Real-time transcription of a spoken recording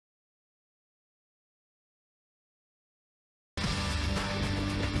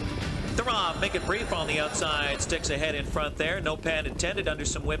Make It Brief on the outside, sticks ahead in front there. No pan intended. Under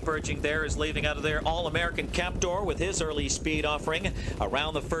some whip urging there is leaving out of there All-American Captor with his early speed offering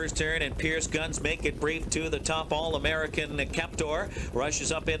around the first turn, and Pierce Guns Make It Brief to the top. All-American Captor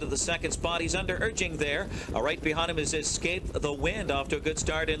rushes up into the second spot. He's under urging there. Right behind him is Escape the Wind, off to a good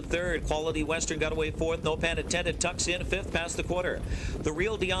start in third. Quality Western got away fourth. No pan intended. Tucks in fifth past the quarter. The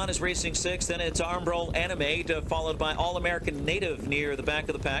Real Dion is racing sixth. Then it's Armbro Animate, followed by All-American Native near the back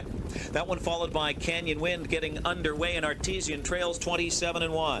of the pack. That one followed by Canyon Wind getting underway, and Artesian trails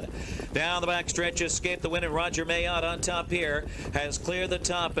 27-1. Down the back stretch, Escape the Wind and Roger Mayotte on top here has cleared the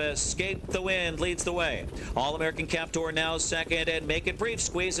top. Escape the Wind leads the way. All-American Captor now second, and Make It Brief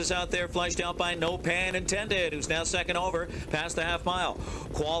squeezes out there, flushed out by No Pan Intended, who's now second over past the half mile.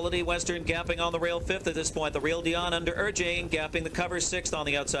 Quality Western gapping on the rail fifth at this point. The Real Dion under urging, gapping the cover sixth on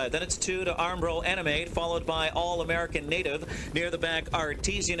the outside. Then it's two to Armbro Animate, followed by All-American Native. Near the back,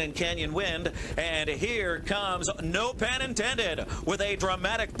 Artesian and Canyon Wind. And here comes No Pan Intended with a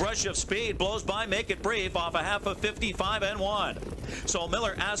dramatic brush of speed. Blows by Make It Brief off a half of 55-1. So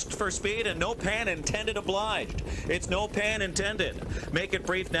Miller asked for speed, and No Pan Intended obliged. It's No Pan Intended. Make It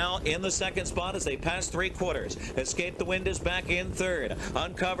Brief now in the second spot as they pass three quarters. Escape the Wind is back in third.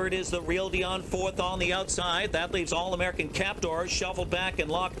 Uncovered is the Real Dion fourth on the outside. That leaves All-American Captor shuffled back and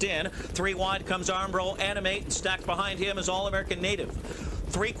locked in. Three wide comes Armbro Animate, and stacked behind him is All-American Native.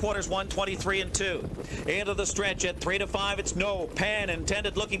 Three quarters, 1:23-2. Into the stretch at 3 to 5. It's No Pan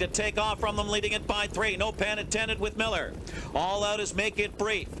Intended looking to take off from them, leading it by 3. No Pan Intended with Miller. All out is Make It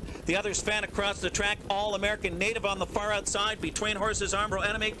Brief. The others fan across the track. All-American Native on the far outside. Between horses, Armbro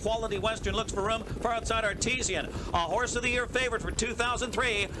Animate. Quality Western looks for room. Far outside, Artesian. A Horse of the Year favorite for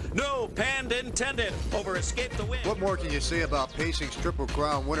 2003. No Pan Intended over Escape the Wind. What more can you say about Pacing's Triple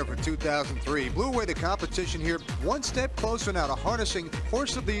Crown winner for 2003? Blew away the competition here. One step closer now to harnessing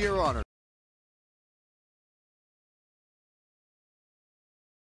Horse of the Year honor.